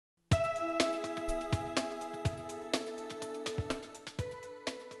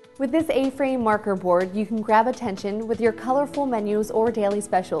With this A-frame marker board, you can grab attention with your colorful menus or daily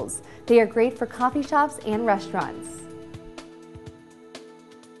specials. They are great for coffee shops and restaurants.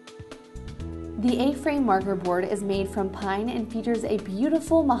 The A-frame marker board is made from pine and features a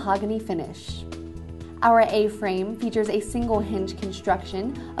beautiful mahogany finish. Our A-frame features a single hinge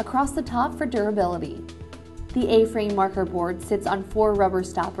construction across the top for durability. The A-frame marker board sits on 4 rubber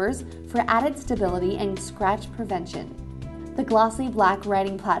stoppers for added stability and scratch prevention. The glossy black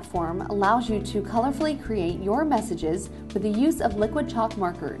writing platform allows you to colorfully create your messages with the use of liquid chalk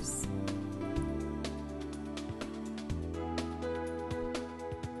markers.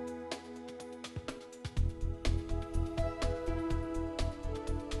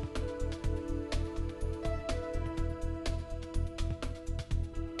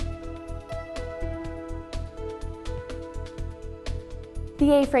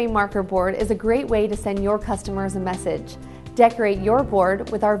 The A-frame marker board is a great way to send your customers a message. Decorate your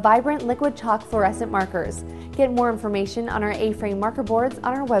board with our vibrant liquid chalk fluorescent markers. Get more information on our A-frame marker boards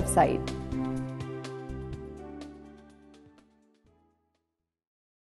on our website.